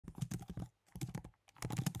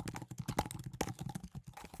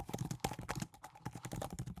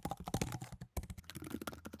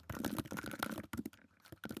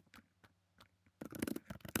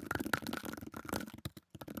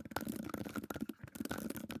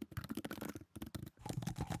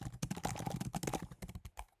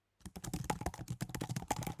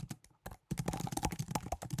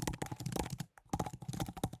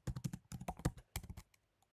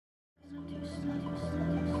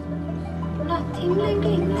Himlen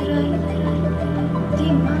glittrar,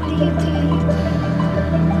 dimman ligger tät.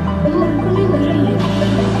 Morgonen röjer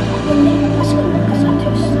de djupa skogar som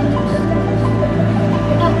tystnar.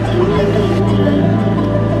 Natthimlen glittrar,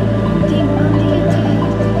 dimman ligger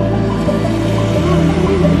tät.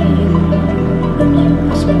 Morgonen röjer de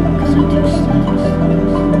djupa skogar som tystnar.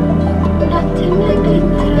 Natthimlen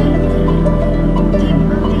glittrar,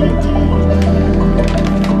 dimman ligger tät.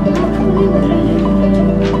 Morgonen röjer de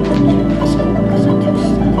djupa skogar som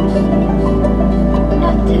tystnar.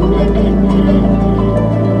 Natthimlen glittrar,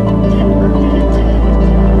 dimman ligger tät.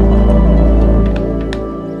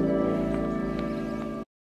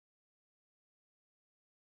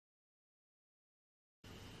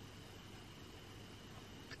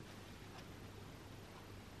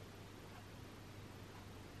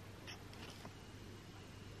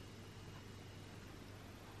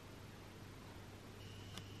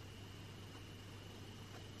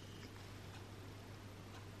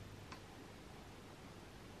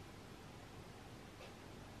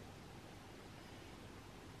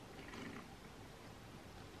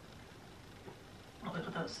 Oh, look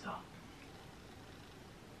at that stuff.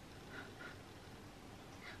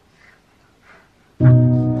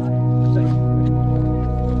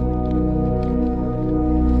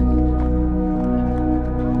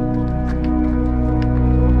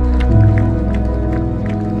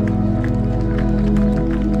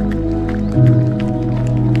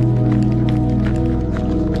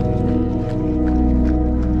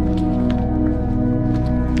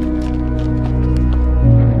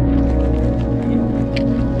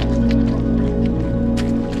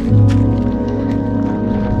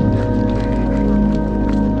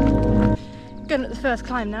 Going at the first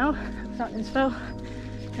climb now, Fell.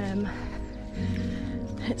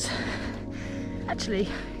 It's actually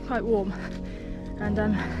quite warm and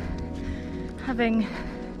I'm having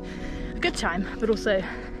a good time, but also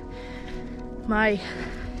my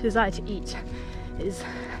desire to eat is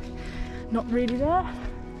not really there.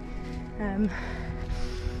 I'm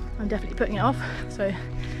definitely putting it off, so I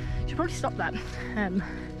should probably stop that. It'd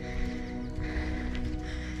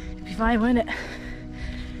be fine, won't it?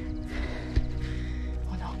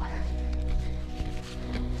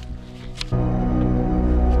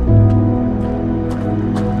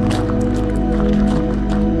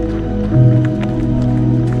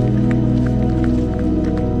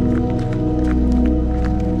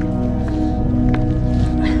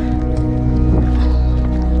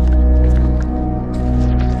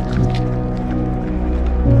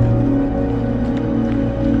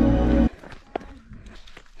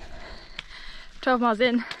 12 miles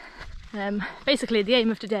in. Basically the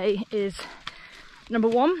aim of today is, number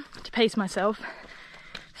one, to pace myself,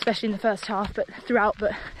 especially in the first half, but throughout,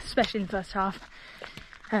 but especially in the first half.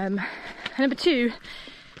 And number two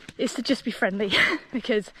is to just be friendly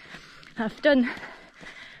because I've done,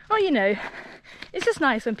 well, you know, it's just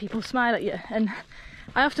nice when people smile at you, and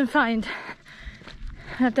I often find,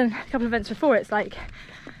 and I've done a couple of events before, it's like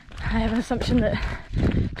I have an assumption that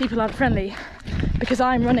people aren't friendly because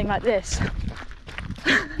I'm running like this.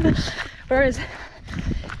 Whereas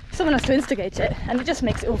someone has to instigate it, and it just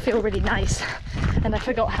makes it all feel really nice. And I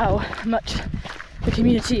forgot how much the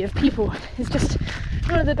community of people is just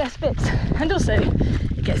one of the best bits, and also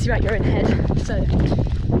it gets you out your own head. So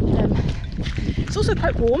it's also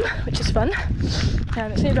quite warm, which is fun. It's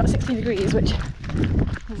only about 16 degrees, which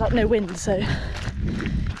there's like no wind, so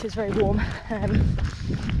it is very warm.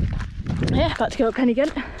 Yeah, about to go up Pennine again,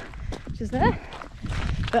 which is there,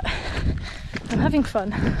 but I'm having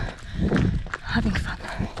fun. Having fun.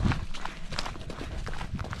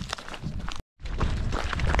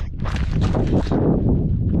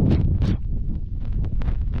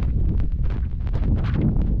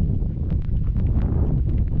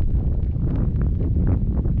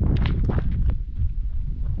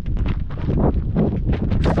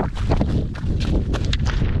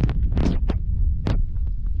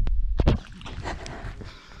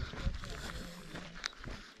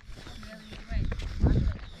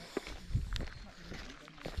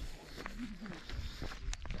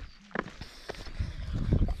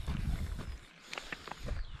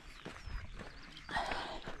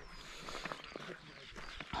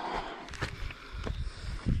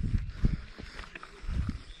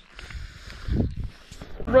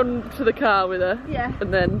 Run to the car with her, Yeah.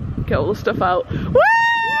 and then get all the stuff out. Woo!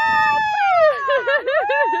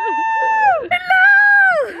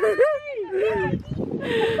 Hello!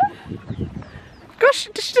 Gosh, she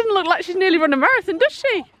doesn't look like she's nearly run a marathon, does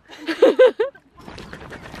she?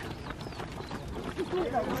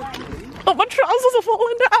 Oh, my trousers are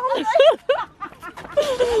falling down.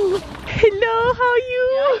 Hello, how are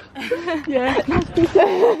you? Yeah.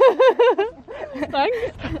 Thanks.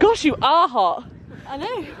 Gosh, you are hot. I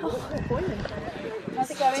know.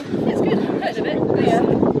 How's it going? It's good. Hurting a bit. But yeah,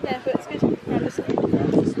 but it's good.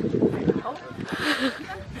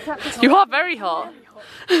 You are very hot.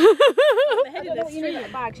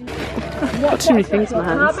 Got too many things in my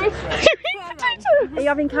hands. Are you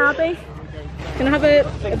having carby? Can I have a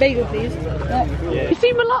bagel, please? You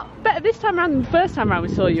seem a lot better this time around than the first time around we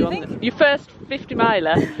saw you on your first 50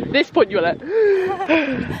 miler. At this point you were like... I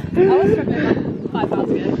was struggling like 5 miles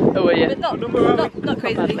ago. Oh, were you? But not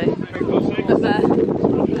crazily. But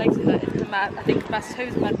legs are hurt. I think my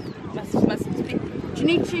toes, my feet. Do you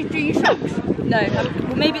need to do your shocks? No,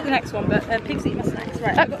 well maybe at the next one, but pigs eat my snacks.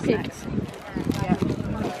 Right, I've got snacks. Yeah.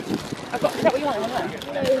 I've got, is that what you want?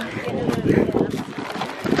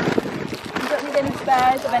 You don't need any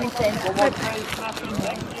spares of anything.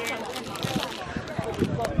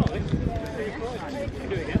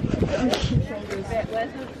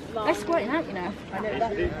 They're squirting out, you know. I know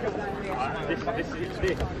that.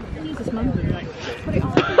 Jesus, Mum. Put it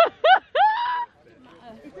on.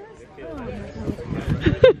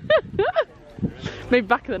 Maybe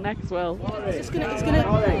back of the neck as well. It's gonna like, just put it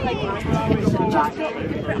on my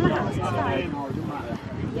hands, it's fine.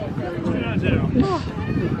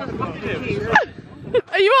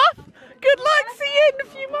 Are you off? Good luck, see you in a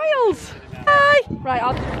few miles. Bye. Right,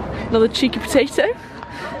 another cheeky potato.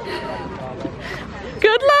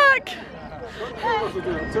 Good luck.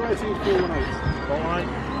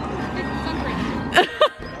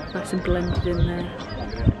 Nice and blended in there.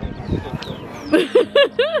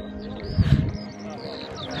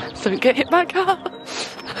 So don't get hit by a car.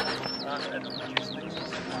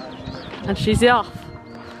 And she's off.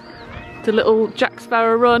 The little Jack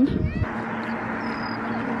Sparrow run.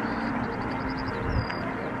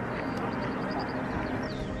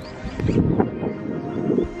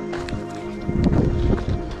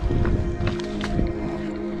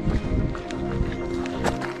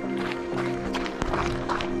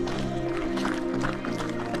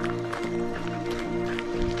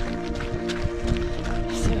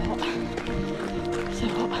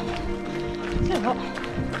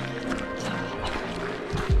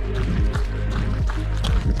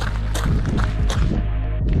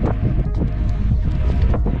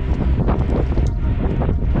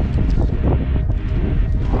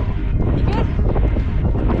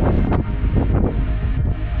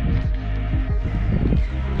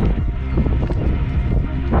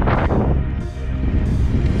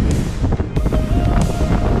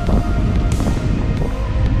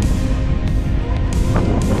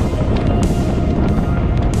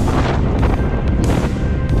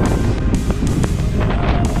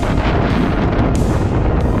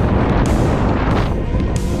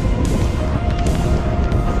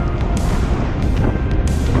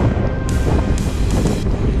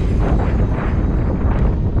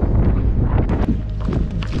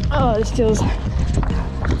 Oh, this feels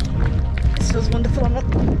wonderful on the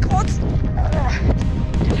quads.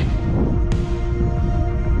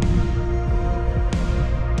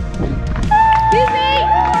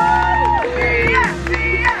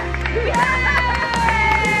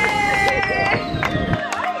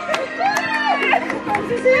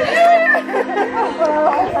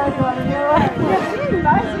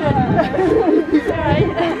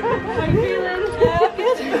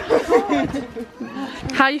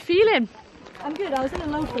 How are you feeling? I'm good. I was in a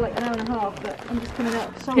low for like an hour and a half, but I'm just coming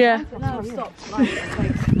out. So Yeah. now I've stopped.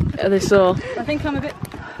 Are they sore? I think I'm a bit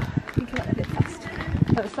fast.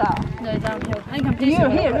 At the start? No, downhill. I think I'm decent. You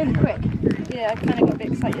were here really quick. Yeah, I kind of got a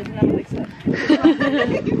bit excited and then I'm a bit excited.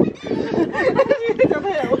 You think I'm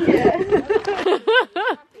ill? Yeah.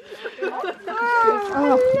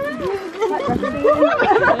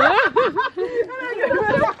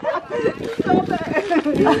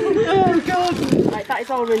 Oh god! Right, that is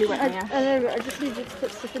all really wet now. I know, but I just need you to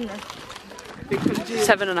put stuff in there.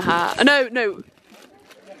 7.5. No.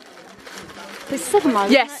 It's 7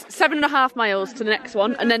 miles. Yes, 7.5 miles to the next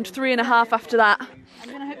one, and then 3.5 after that,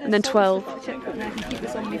 and then 12. Check that now. I can keep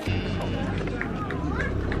this on me.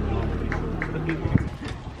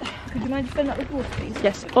 Could you mind filling up with water, please?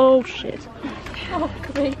 Yes. Oh shit. Oh,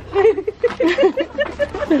 great.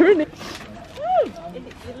 They're in it.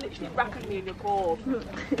 You're literally rapidly in your core.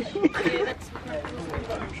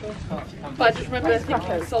 But I just remember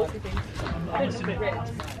thinking of salty things. Hi,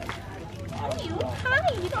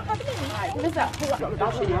 you don't have any. What is that?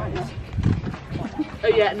 Oh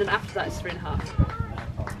yeah, and then after that is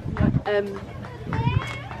 3.5.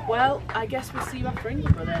 Well, I guess we'll see you after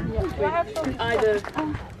Edinburgh then. Yeah. Either.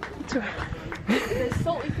 There's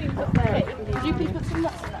salty things up there. Did you please put some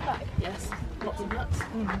nuts in that bag? Yes.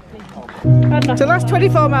 So last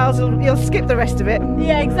 24 miles, you'll skip the rest of it.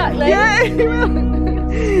 Yeah, exactly. Yeah, you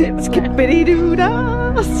will.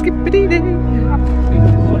 Skippity-doo-dah, skippity-doo.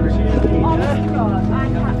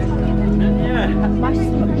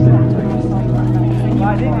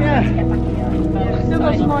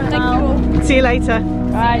 See you later.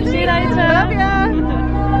 Right, see you later. Love ya.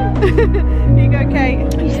 You go,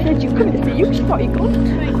 Kate. You said you've come to see you. She thought you'd gone.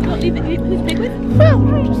 Who's big with? Well,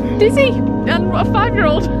 Dizzy. And what a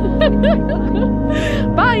 5-year-old.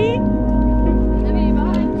 Bye.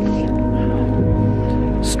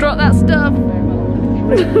 Strut that stuff.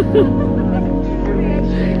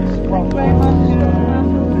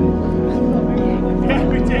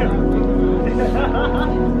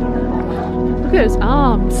 Look at those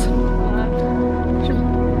arms.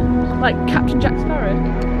 Like Captain Jack Sparrow.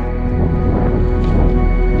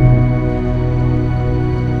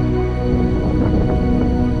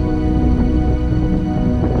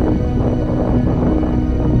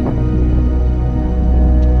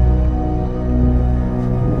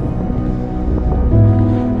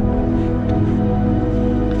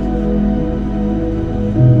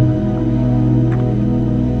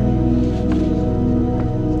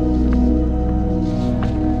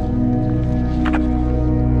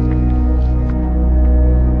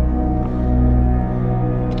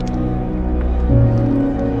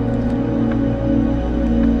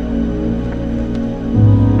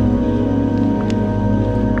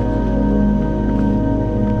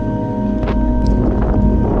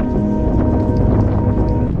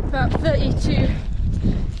 About 32,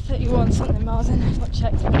 31 something miles in, I've not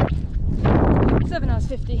checked. 7 hours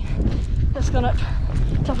 50. Just gone up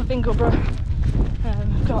top of Ingleborough.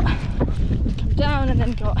 Got come down and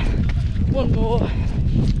then got one more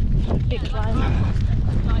big climb.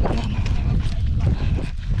 And then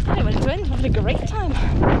I went to end, having a great time.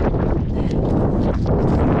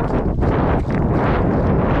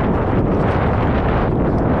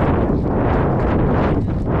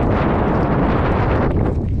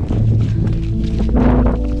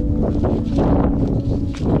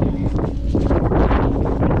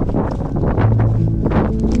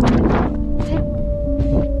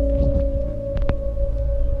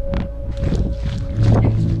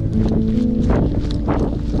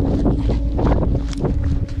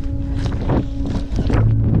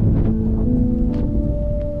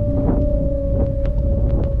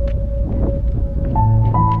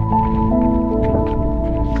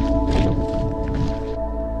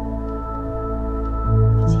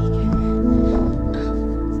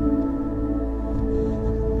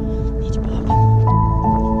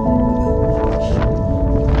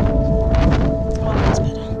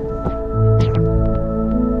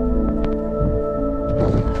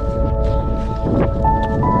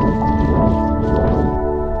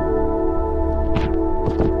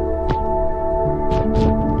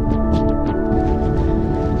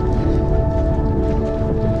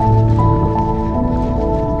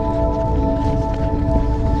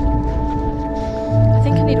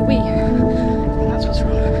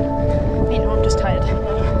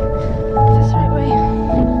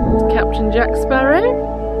 Jack Sparrow.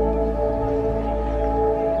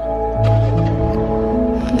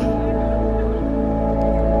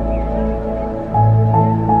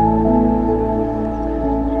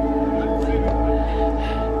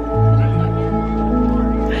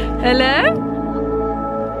 Hello?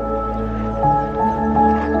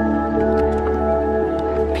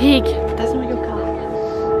 Pig, that's not your car.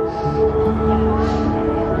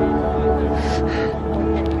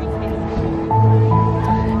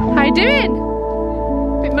 How you doing?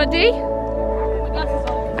 Bit muddy? My glasses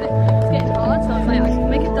on, it's getting hard, so I was like, I can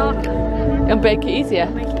make it darker. And make it easier.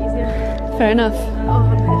 Make it easier. Fair enough.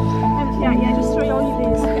 Yeah, just throw all your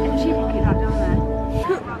beers. Energy pocket that down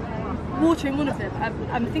there. Water in one of them.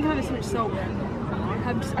 I'm thinking I'm having so much salt.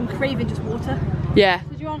 I'm craving just water. Yeah. So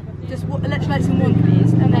do you want just electrolytes in one,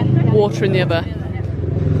 please, and then Water in the other.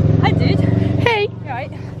 I did. Hey. You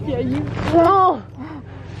right? Yeah, you. Oh.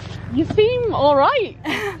 You seem all right.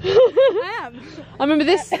 I am. I remember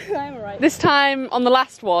this. I am all right. This time on the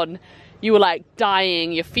last one, you were like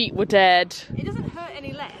dying. Your feet were dead. It doesn't hurt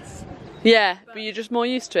any less. Yeah, but you're just more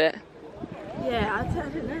used to it. Yeah, I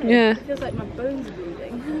don't know. Yeah. It feels like my bones are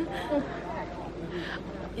bleeding.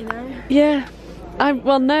 You know? Yeah.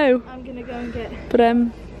 Well, no. I'm gonna go and get But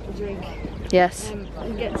a drink yes.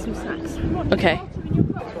 and get some snacks. Okay.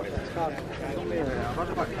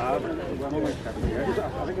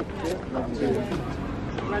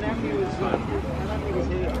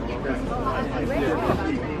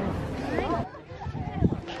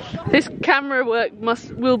 This camera work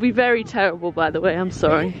will be very terrible, by the way. I'm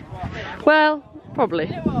sorry. Well, probably.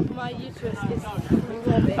 You know what? My uterus is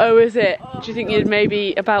throbbing. Oh, is it? Do you think you're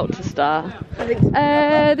maybe about to start? I think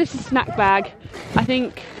so. This is snack bag. I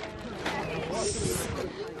think.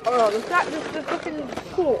 Oh, the fucking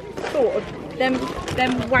thought of them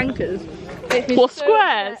wankers. What,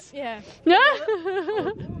 squares? Yeah. Yeah.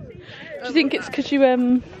 Do you think it's because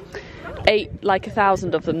you ate like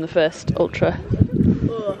 1,000 of them the first ultra?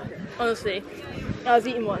 Oh, honestly, I was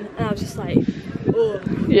eating one and I was just like, oh.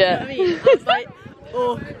 Yeah. You know what I mean? I was like,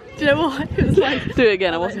 oh. Do you know what? It was like. Do it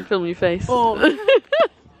again. I wasn't filming your face. Oh.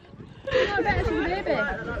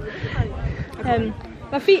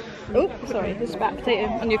 My feet. Oh, sorry. There's a spat potato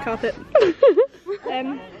on your carpet.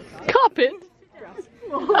 Carpet.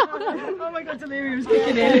 Oh my god, delirium's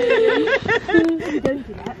kicking in.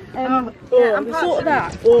 I'm sort of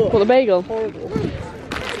that. What, the bagel? Horrible.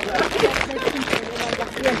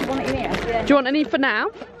 Yeah, do you want it in here? Yeah. Do you want any for now?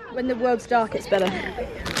 When the world's dark, it's better.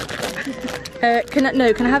 Can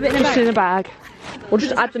I have it in a Just bag? in a bag. Or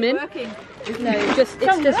just add them in? No, it's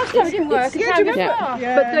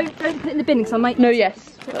Yeah. But don't put it in the bin because I might. No,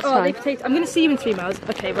 yes. That's Oh, they fine. potato. I'm going to see you in 3 miles.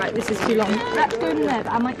 Okay, right. This is too long. That's going in there,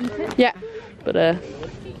 but I might eat it. Yeah. But oh,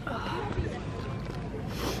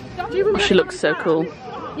 she looks so cool.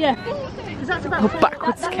 Yeah. 'Cause that's about Oh,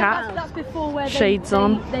 backwards cat. That's before where Shades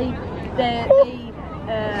on.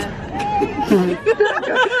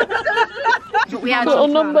 We had Little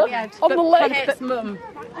number on the leg. mum.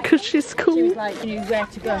 Because she's cool. She was like, you know where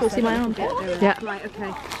to go. See my arm? Yeah. Right.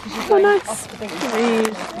 Okay. Oh, nice.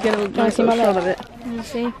 Please get a nice see my little shot leg? of it. Let me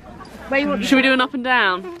see. Where you want? Should we do an up and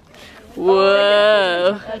down?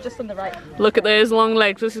 Whoa. Just on the right. Look at those long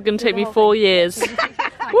legs. This is going to take me 4 years.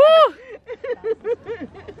 Woo!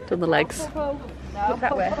 Done the legs. Look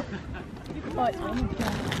that way. I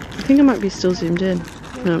think I might be still zoomed in.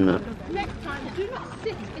 No, I'm not. Next time, do not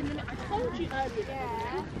sit in the. I told you earlier.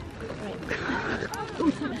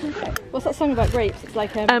 What's that song about grapes? It's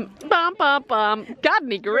like Bum bum bum. Got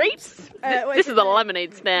any grapes? This is a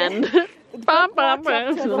lemonade stand. Bum bum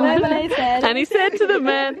bum. lemonade stand. And he said to the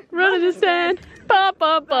man running the stand, bum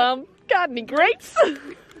bum bum. Got any grapes? And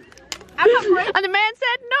the man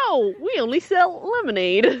said, no, we only sell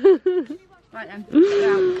lemonade. Right then.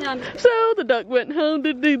 So the duck went home.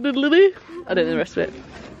 I don't know the rest of it.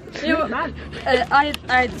 You know what, man? I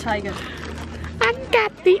had the tiger. I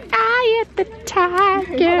got the eye of the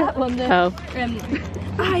tiger. That one there. Oh.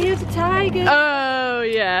 Eye of the tiger. Oh,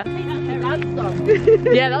 yeah.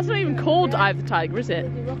 Yeah, that's not even called Eye of the Tiger, is it?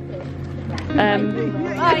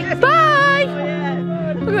 Bye. Bye!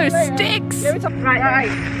 Look at those sticks! Right.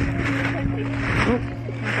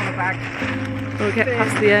 We'll get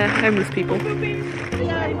past the homeless people. No!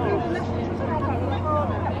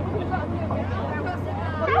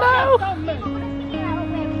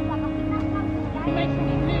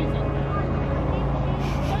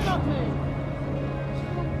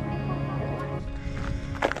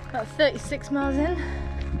 About 36 miles in.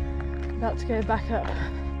 About to go back up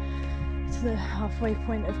to the halfway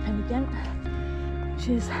point of Pennine, which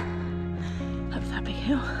is up that big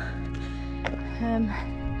hill.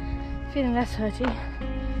 Feeling less hurty,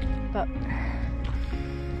 but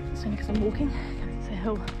it's only because I'm walking. It's a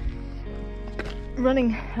hill. Running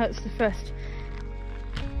hurts the first.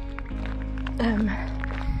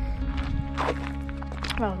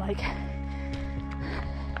 Well, like,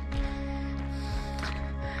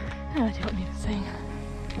 no idea what I'm even saying.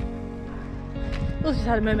 Also just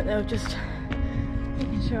had a moment though of just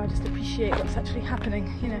making sure I just appreciate what's actually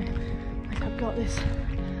happening, you know, like I've got this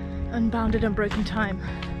unbounded, unbroken time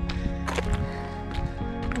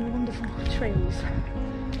and the wonderful trails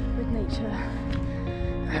with nature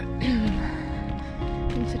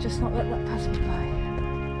and to just not let that pass me by.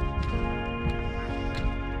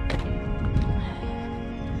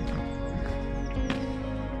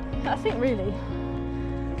 I think really,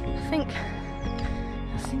 I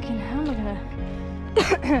was thinking, how am I gonna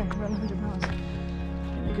run 100 miles? I'm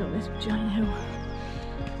gonna go up this giant hill.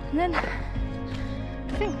 And then I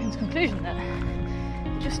think in conclusion that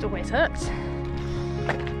it just always hurts.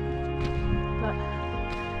 But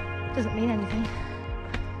it doesn't mean anything.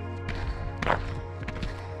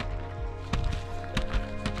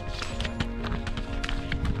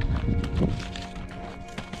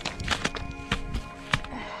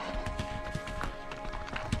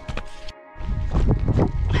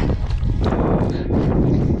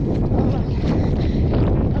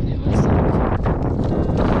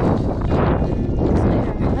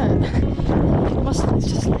 It's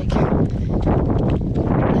just like deep.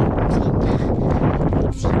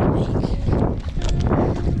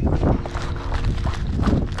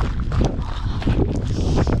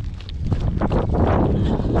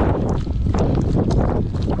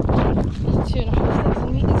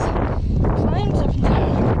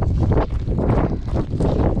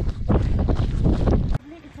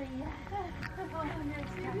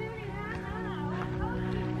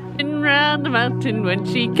 mountain when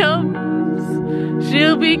she comes.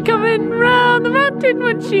 She'll be coming round the mountain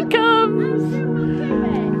when she comes.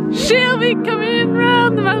 She'll be coming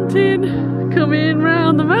round the mountain, coming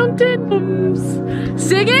round the mountain.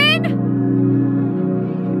 Singing!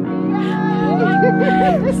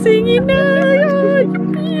 Singing now,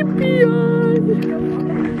 yippee, yippee.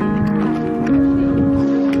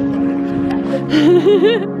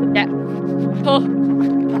 Yeah. Oh,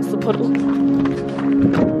 that's the puddle.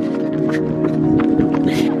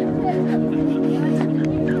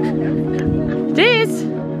 It is.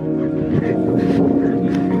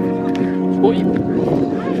 Oh,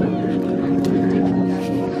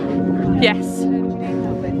 yes.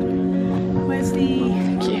 Where's the...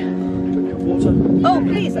 Thank you. Oh,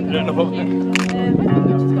 please. No problem. She's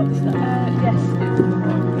got this stuff. Yes.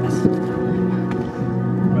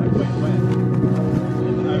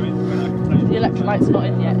 The electrolyte's not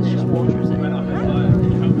in yet, it's just water, is it?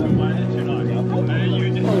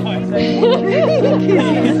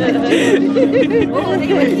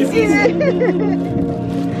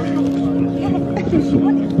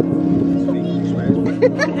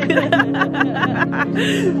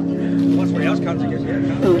 Somebody else comes to get you.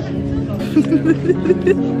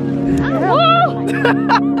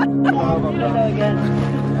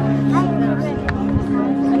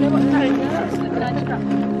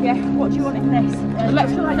 Yeah, what do you want in this?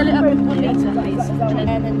 Let's fill it up with 1 litre, please. And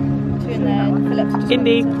then 2 in there, fill it up.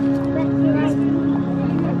 Indy.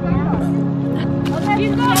 You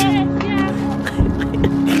got it, yeah.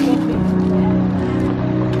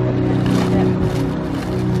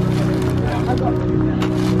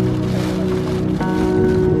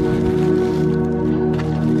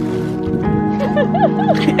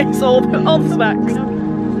 It's all the snacks.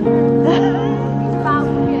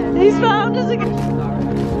 He's found us again.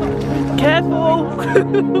 Careful.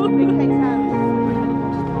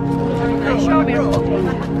 Show me.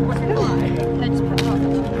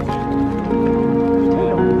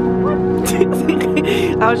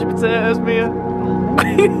 How's your potatoes, Mia?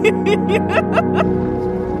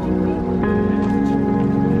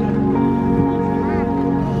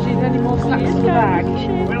 Any more snacks in the bag?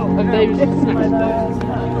 Have they snacks?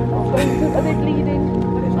 Are they bleeding?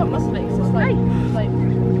 It's not must be, it's just like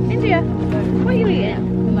India, what are you eating?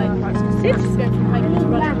 it's going from making to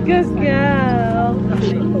running. Good girl.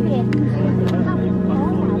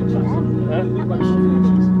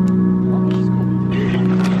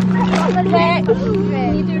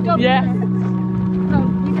 Can you do a dog? Yeah. Oh,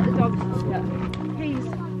 you get the dog. Yeah. Please.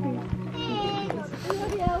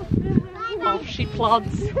 Oh, she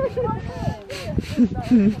plods.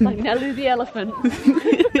 Like Nelly the elephant.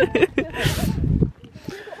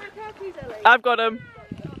 I've got him.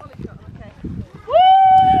 Woo!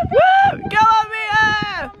 Go on,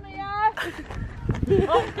 Mia!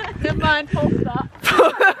 Oh, never mind, false start.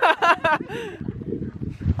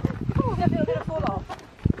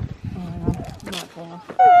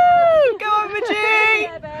 Woo! Go on, Majie!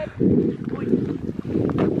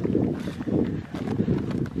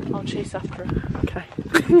 I'll chase after her. Okay.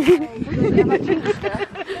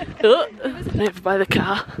 Oh, over by the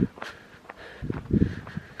car.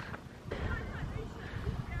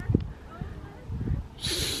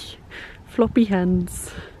 Floppy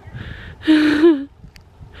hands.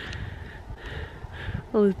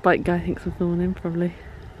 Well, this bike guy thinks I'm filming him, probably.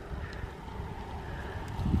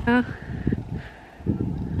 Oh.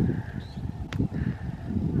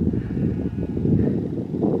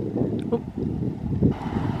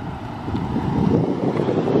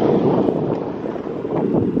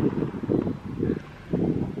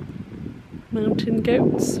 Mountain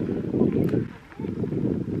goats.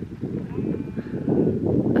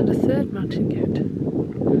 And a third mountain goat.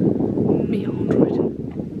 Me Aldroyd.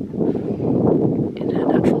 In her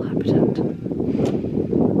natural habitat.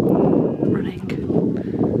 Running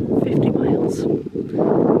 50 miles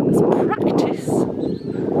as practice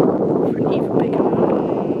for an even bigger run.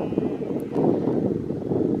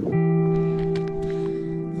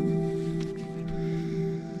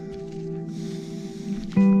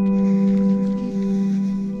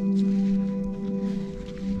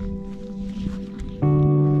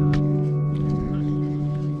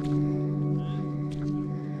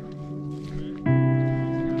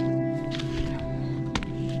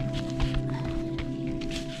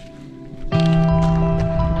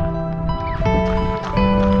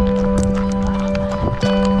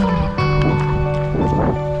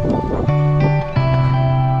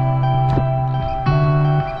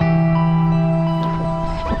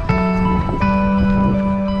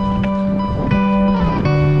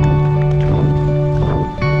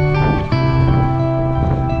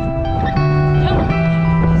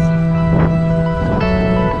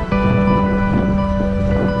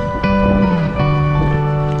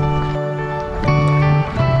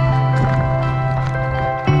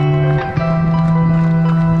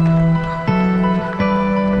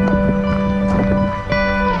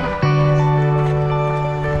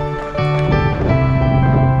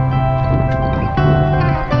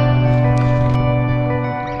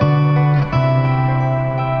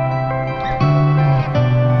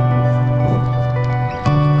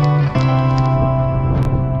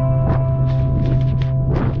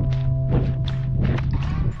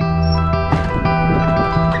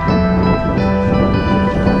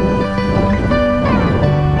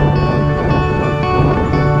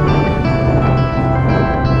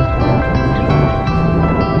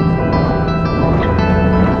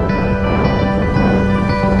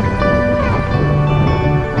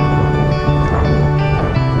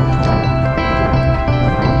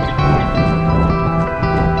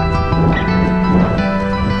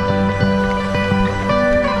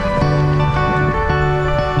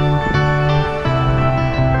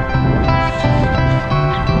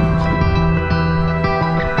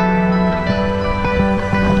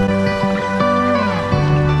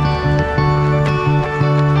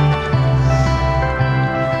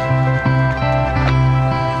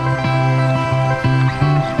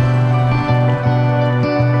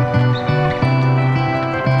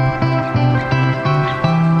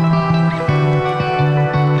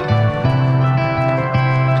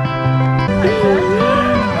 It's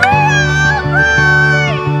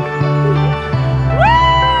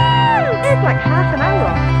like half an hour.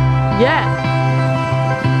 Yeah.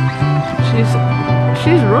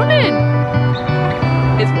 She's running.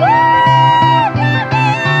 It's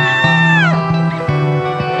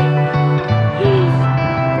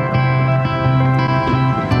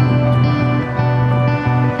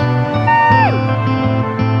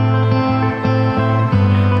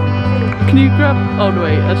Can you grab? Oh no,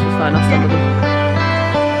 wait, that's just fine. I'll stand with them.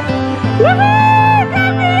 Woohoo!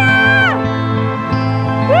 Come here!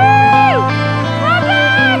 Woo!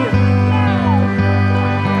 Robin!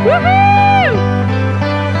 Woohoo!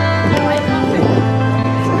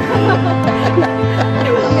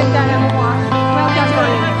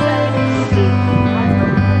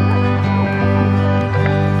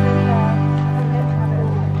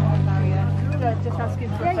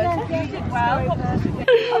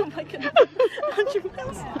 Oh my goodness. 100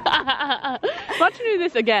 miles. Imagine doing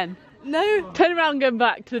this again. No. Turn around and go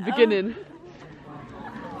back to the beginning.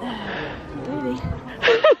 Really?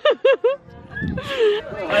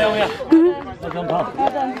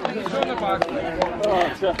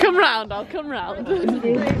 Come round, I'll come round.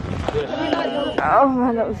 Oh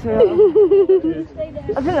man, that was so hard.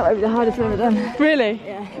 I think that might be the hardest I've ever done. Really?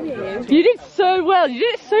 Yeah. You did so well, you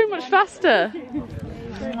did it so much faster.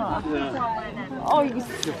 Oh, you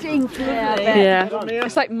stink. Yeah,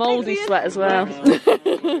 it's like mouldy sweat as well.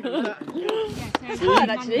 It's hard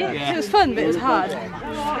actually. It was fun, but it was hard.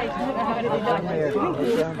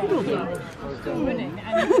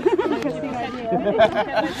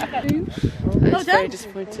 That's very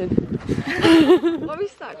disappointing. What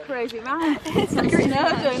was that crazy man? It's like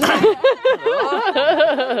Snowden.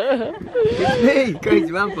 It's me,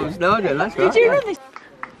 crazy man from Snowden, that's right. Did you run this?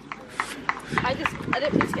 I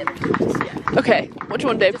don't need to get them just yet. Okay, what do you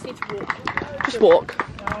want, Dave? Just need to walk. Just walk.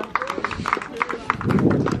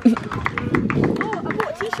 Oh, I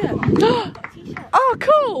bought a t-shirt. Oh,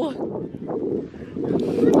 cool!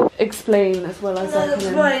 Explain as well as I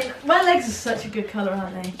can. Right, my legs are such a good colour,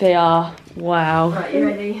 aren't they? They are. Wow. Right, you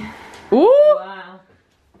ready? Ooh! Wow.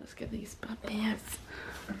 Let's get these bad Yes.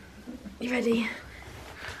 You ready?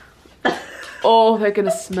 Oh, they're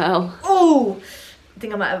gonna smell. Oh! I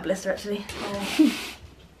think I might have a blister actually.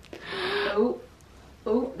 Oh,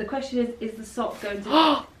 the question is the sock going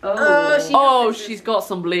to... Oh, she's got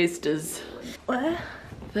some blisters. Where?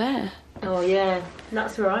 There. Oh yeah,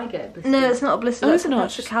 that's where I get blisters. No, it's not a blister. Oh, that's it's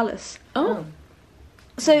not? a callus. Oh.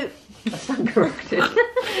 So That's uncorrected.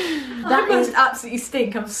 that must absolutely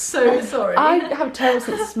stink. I'm so sorry. I have a terrible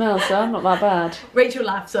sense of smell, so I'm not that bad. Rachel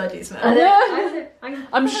laughs, so I do smell.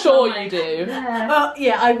 I'm sure you do. Well,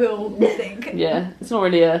 yeah, I will think. Yeah, it's not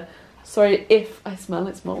really a... Sorry if I smell,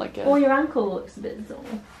 it's more like a... Or your ankle looks a bit sore.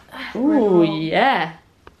 Ooh, yeah.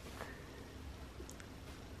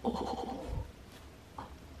 Oh.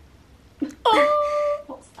 Oh.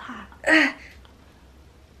 What's that?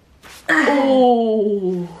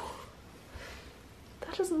 Oh.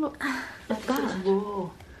 That doesn't look bad.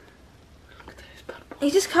 Whoa. Look at those bad boys.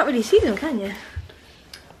 You just can't really see them, can you?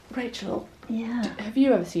 Rachel, Yeah. have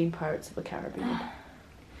you ever seen Pirates of the Caribbean?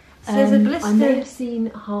 So there's a blister. I may have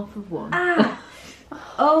seen half of one. Ah!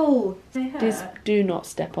 Oh! They hurt. Just do not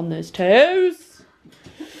step on those toes.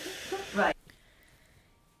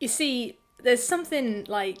 You see, there's something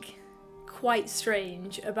like quite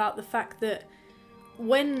strange about the fact that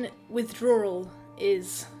when withdrawal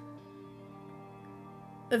is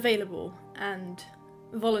available and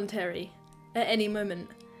voluntary at any moment,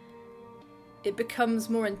 it becomes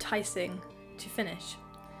more enticing to finish.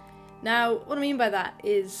 Now, what I mean by that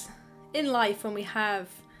is, in life when we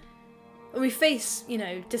face, you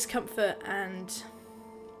know, discomfort and,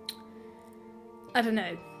 I don't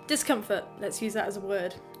know, discomfort, let's use that as a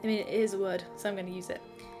word. I mean, it is a word, so I'm going to use it.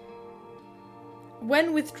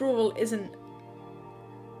 When withdrawal isn't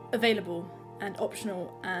available and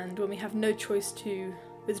optional, and when we have no choice to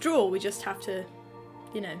withdraw, we just have to,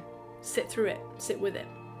 you know, sit through it, sit with it.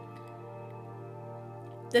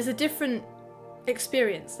 There's a different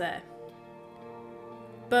experience there.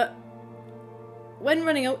 But when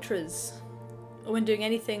running ultras, or when doing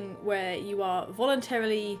anything where you are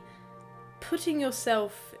voluntarily putting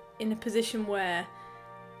yourself in a position where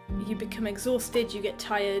you become exhausted, you get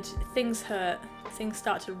tired, things hurt, things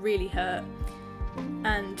start to really hurt,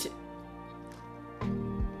 and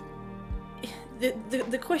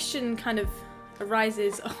the question kind of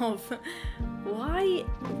arises of why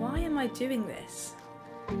am I doing this?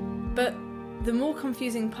 But the more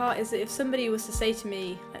confusing part is that if somebody was to say to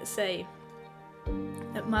me, let's say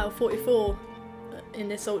at mile 44 in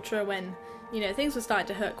this ultra, when you know, things were starting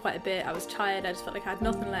to hurt quite a bit. I was tired, I just felt like I had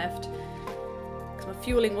nothing left, because my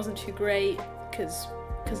fueling wasn't too great, because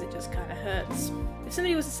it just kind of hurts. If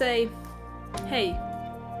somebody was to say, hey,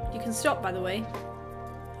 you can stop by the way,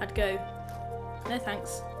 I'd go, no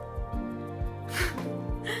thanks.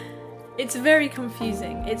 It's very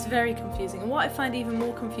confusing, it's very confusing. And what I find even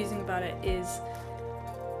more confusing about it is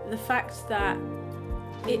the fact that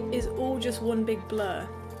it is all just one big blur.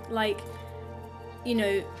 Like, you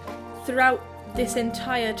know, throughout this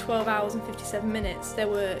entire 12 hours and 57 minutes, there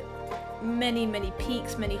were many, many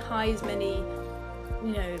peaks, many highs, many,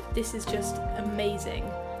 you know, this is just amazing.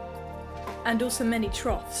 And also many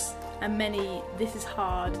troughs, and many, this is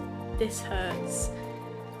hard, this hurts,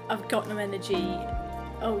 I've got no energy,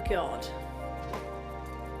 oh god.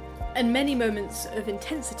 And many moments of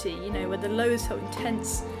intensity, you know, where the lows felt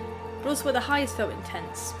intense, but also where the highs felt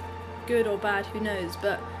intense. Good or bad, who knows,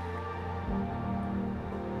 but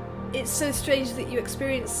it's so strange that you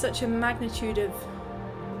experience such a magnitude of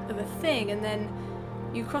a thing, and then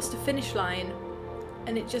you cross the finish line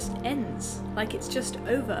and it just ends, like it's just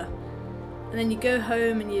over. And then you go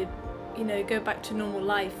home and you know, go back to normal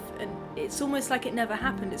life, and it's almost like it never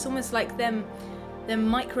happened. It's almost like them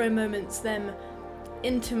micro moments, them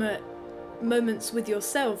intimate moments with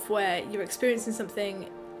yourself where you're experiencing something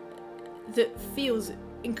that feels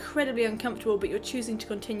incredibly uncomfortable, but you're choosing to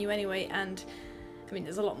continue anyway. And I mean,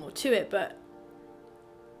 there's a lot more to it, but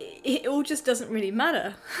it all just doesn't really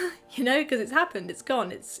matter, you know, because it's happened, it's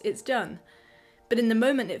gone, it's done. But in the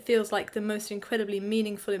moment it feels like the most incredibly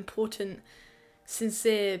meaningful, important,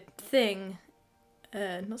 sincere thing,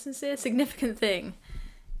 not sincere, significant thing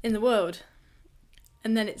in the world.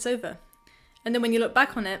 And then it's over. And then when you look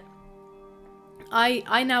back on it,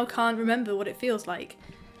 I now can't remember what it feels like.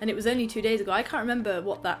 And it was only 2 days ago. I can't remember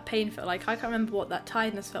what that pain felt like. I can't remember what that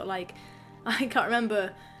tiredness felt like. I can't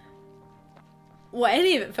remember what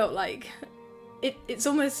any of it felt like. It's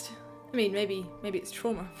almost, I mean, maybe it's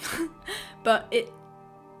trauma, but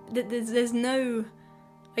there's no,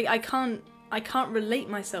 like, I can't relate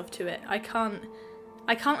myself to it. I can't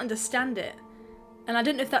understand it. And I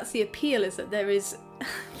don't know if that's the appeal, is that there is,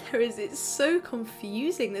 it's so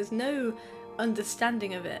confusing. There's no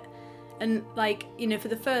understanding of it. And like, you know, for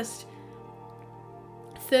the first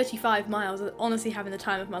 35 miles, honestly having the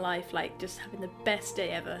time of my life, like just having the best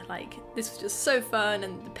day ever. Like, this was just so fun,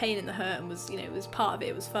 and the pain and the hurt was, you know, it was part of it,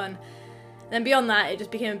 it was fun. And then beyond that, it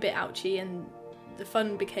just became a bit ouchy, and the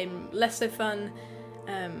fun became less so fun.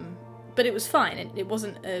 But it was fine. It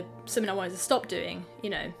wasn't something I wanted to stop doing,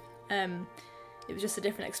 you know. It was just a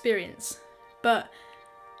different experience. But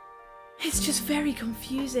it's just very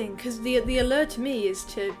confusing, because the allure to me is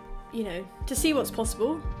to, you know, to see what's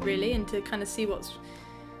possible, really, and to kind of see what's,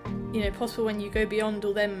 you know, possible when you go beyond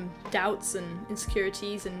all them doubts and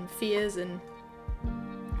insecurities and fears and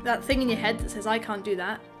that thing in your head that says, I can't do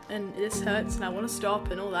that, and this hurts, and I want to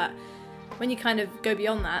stop, and all that. When you kind of go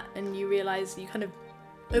beyond that and you realise you kind of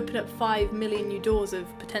open up 5 million new doors of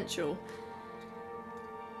potential.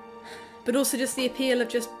 But also just the appeal of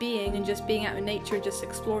just being, and just being out in nature, and just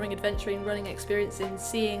exploring, adventuring, running, experiencing,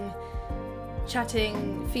 seeing,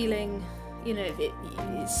 chatting, feeling, you know,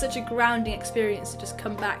 it's such a grounding experience to just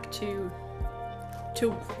come back to,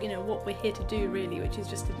 you know, what we're here to do, really, which is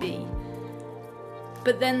just to be.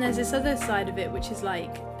 But then there's this other side of it, which is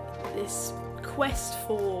like this quest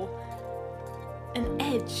for an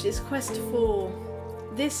edge, this quest for,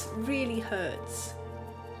 this really hurts,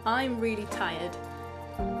 I'm really tired,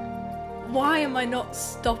 why am I not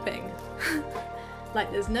stopping?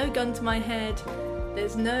 Like, there's no gun to my head,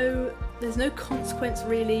 there's no consequence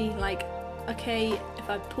really. Like, okay, if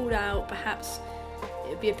I pulled out, perhaps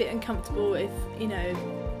it'd be a bit uncomfortable if, you know,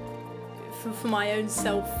 for my own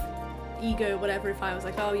self ego, whatever, if I was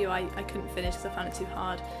like, oh, I couldn't finish because I found it too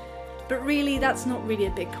hard. But really, that's not really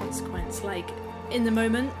a big consequence. Like, in the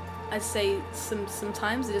moment, I'd say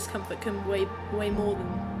sometimes the discomfort can way more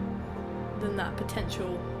than that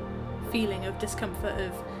potential feeling of discomfort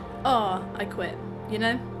of, oh, I quit, you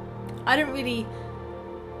know? I don't really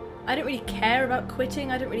care about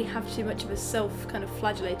quitting. I don't really have too much of a self kind of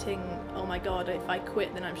flagellating, oh my god, if I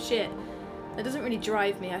quit then I'm shit. That doesn't really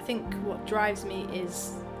drive me. I think what drives me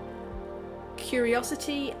is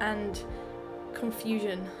curiosity and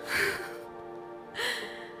confusion.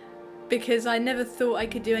 Because I never thought I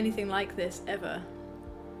could do anything like this, ever.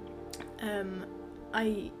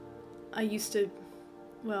 I used to,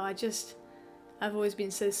 well, I've always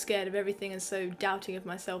been so scared of everything and so doubting of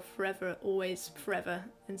myself forever, always, forever,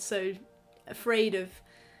 and so afraid of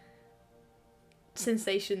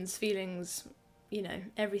sensations, feelings, you know,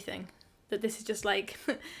 everything. That this is just like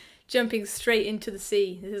jumping straight into the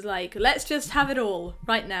sea. This is like, let's just have it all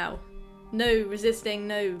right now. No resisting,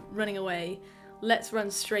 no running away. Let's run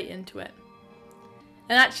straight into it.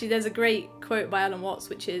 And actually there's a great quote by Alan Watts,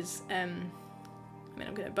 which is, I mean,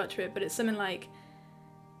 I'm going to butcher it, but it's something like,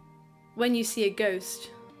 when you see a ghost,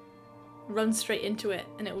 run straight into it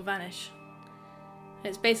and it will vanish. And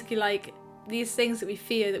it's basically like, these things that we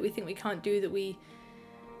fear, that we think we can't do, that we,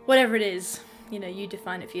 whatever it is, you know, you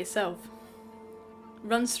define it for yourself.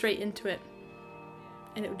 Run straight into it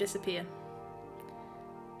and it will disappear.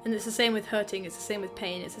 And it's the same with hurting, it's the same with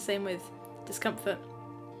pain, it's the same with discomfort.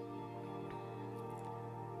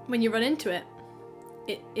 When you run into it,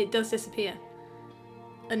 it does disappear.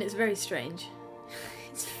 And it's very strange.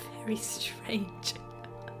 It's very strange.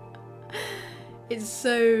 It's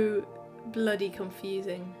so bloody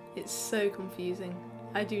confusing. It's so confusing.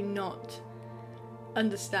 I do not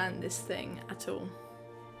understand this thing at all.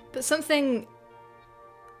 But something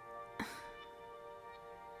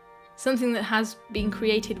that has been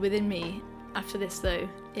created within me after this though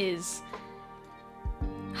is,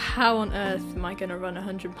 how on earth am I gonna run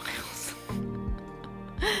 100 miles?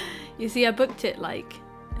 You see, I booked it like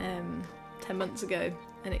 10 months ago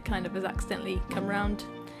and it kind of has accidentally come round.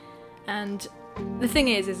 And the thing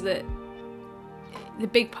is that the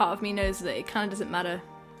big part of me knows that it kind of doesn't matter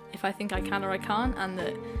if I think I can or I can't, and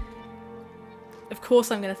that of course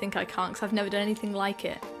I'm going to think I can't because I've never done anything like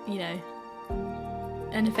it, you know.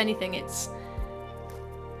 And if anything, it's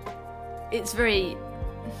very,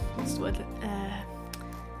 what's the word,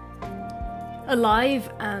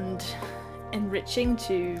 alive and enriching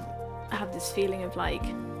to have this feeling of like,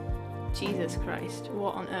 Jesus Christ,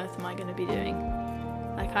 what on earth am I going to be doing?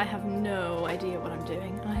 Like, I have no idea what I'm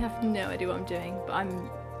doing. I have no idea what I'm doing, but I'm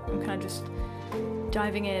kind of just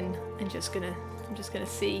diving in and I'm just gonna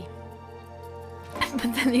see.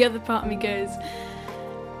 But then the other part of me goes,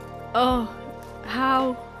 oh,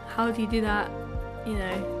 how do you do that? You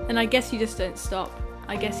know, and I guess you just don't stop.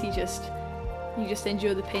 I guess you just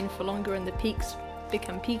endure the pain for longer, and the peaks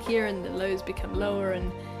become peakier and the lows become lower,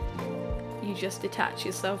 and you just detach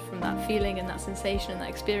yourself from that feeling and that sensation and that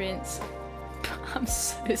experience. I'm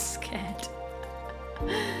so scared.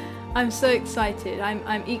 I'm so excited.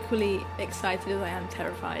 I'm equally excited as I am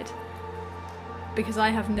terrified, because I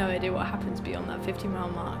have no idea what happens beyond that 50-mile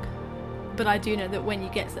mark. But I do know that when you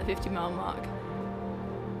get to that 50-mile mark,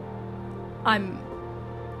 I'm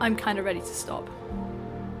kind of ready to stop.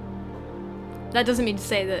 That doesn't mean to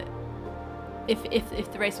say that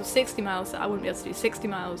if the race was 60 miles, that I wouldn't be able to do 60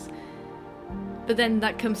 miles. But then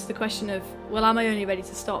that comes to the question of, well, am I only ready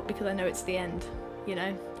to stop because I know it's the end? You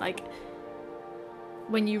know, like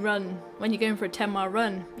when you're going for a 10-mile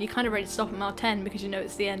run, you're kind of ready to stop at mile 10 because you know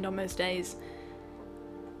it's the end on most days.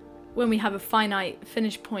 When we have a finite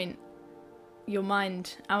finish point,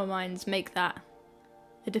 our minds make that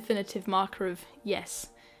a definitive marker of, yes,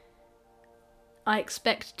 I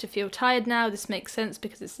expect to feel tired now, this makes sense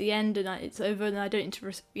because it's the end and it's over, and I don't need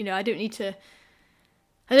to, you know, I don't need to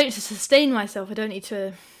sustain myself, I don't need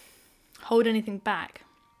to hold anything back.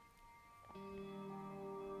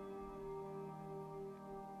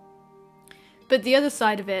 But the other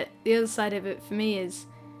side of it for me is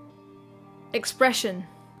expression.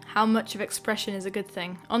 How much of expression is a good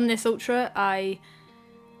thing? On this ultra, I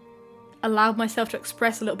allowed myself to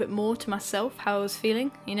express a little bit more to myself how I was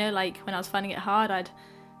feeling. You know, like when I was finding it hard, I'd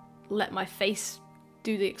let my face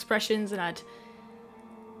do the expressions, and I'd,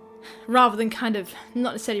 rather than kind of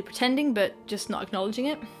not necessarily pretending, but just not acknowledging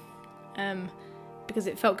it, because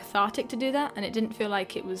it felt cathartic to do that, and it didn't feel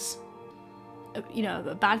like it was, you know,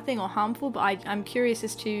 a bad thing or harmful. But I'm curious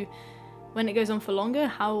as to, when it goes on for longer,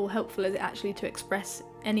 how helpful is it actually to express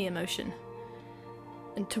any emotion,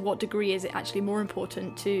 and to what degree is it actually more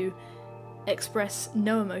important to express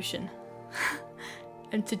no emotion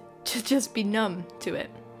and to just be numb to it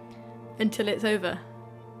until it's over.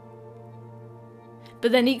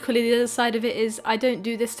 But then equally the other side of it is, I don't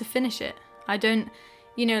do this to finish it. I don't,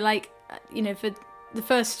 you know, like, you know, for the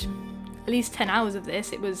first at least 10 hours of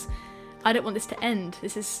this, it was, I don't want this to end.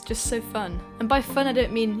 This is just so fun. And by fun, I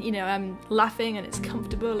don't mean, you know, I'm laughing and it's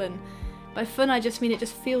comfortable, and by fun, I just mean it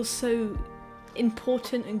just feels so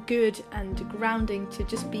important and good and grounding to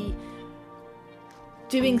just be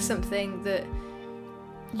doing something that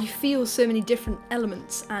you feel so many different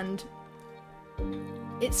elements, and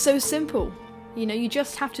it's so simple. You know, you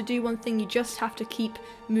just have to do one thing, you just have to keep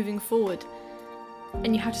moving forward,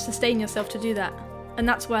 and you have to sustain yourself to do that. And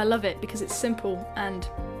that's why I love it, because it's simple and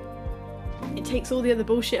it takes all the other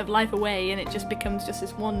bullshit of life away, and it just becomes just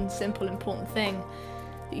this one simple important thing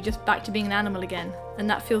that you're just back to being an animal again, and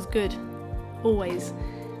that feels good, always.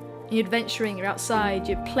 you're adventuring, you're outside,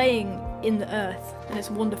 you're playing in the earth, and it's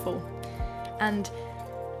wonderful. And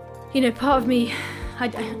you know, part of me, I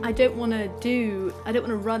don't want to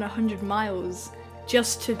run 100 miles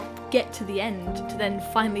just to get to the end, to then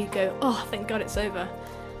finally go, oh, thank God it's over.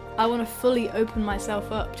 I want to fully open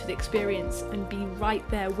myself up to the experience and be right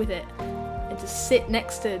there with it, and to sit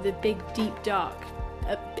next to the big, deep, dark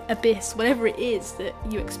abyss, whatever it is that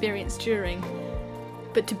you experience during,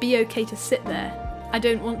 but to be okay to sit there. I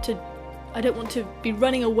don't want to be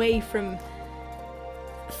running away from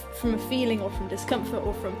a feeling, or from discomfort,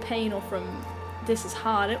 or from pain, or from this is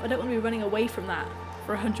hard. I don't want to be running away from that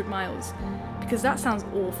for 100 miles, because that sounds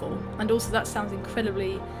awful, and also that sounds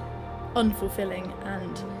incredibly unfulfilling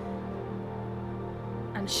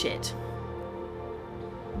and shit.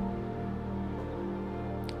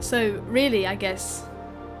 So really, I guess,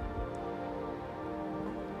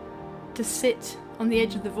 to sit on the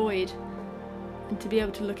edge of the void and to be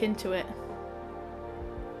able to look into it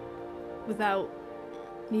without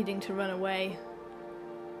needing to run away.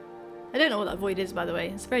 I don't know what that void is, by the way.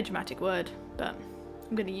 It's a very dramatic word, but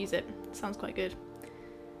I'm going to use it. It sounds quite good.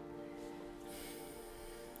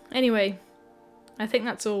 Anyway, I think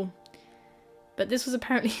that's all. But this was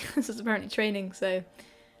apparently training, so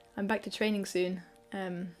I'm back to training soon.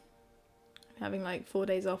 Having like 4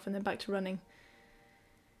 days off and then back to running.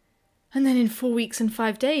 And then in 4 weeks and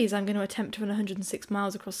 5 days, I'm going to attempt to run 106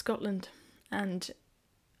 miles across Scotland. And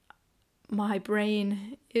my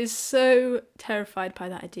brain is so terrified by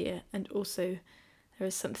that idea, and also there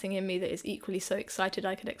is something in me that is equally so excited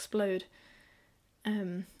I could explode.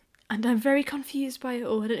 And I'm very confused by it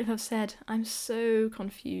all. I don't know if I've said, I'm so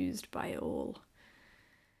confused by it all.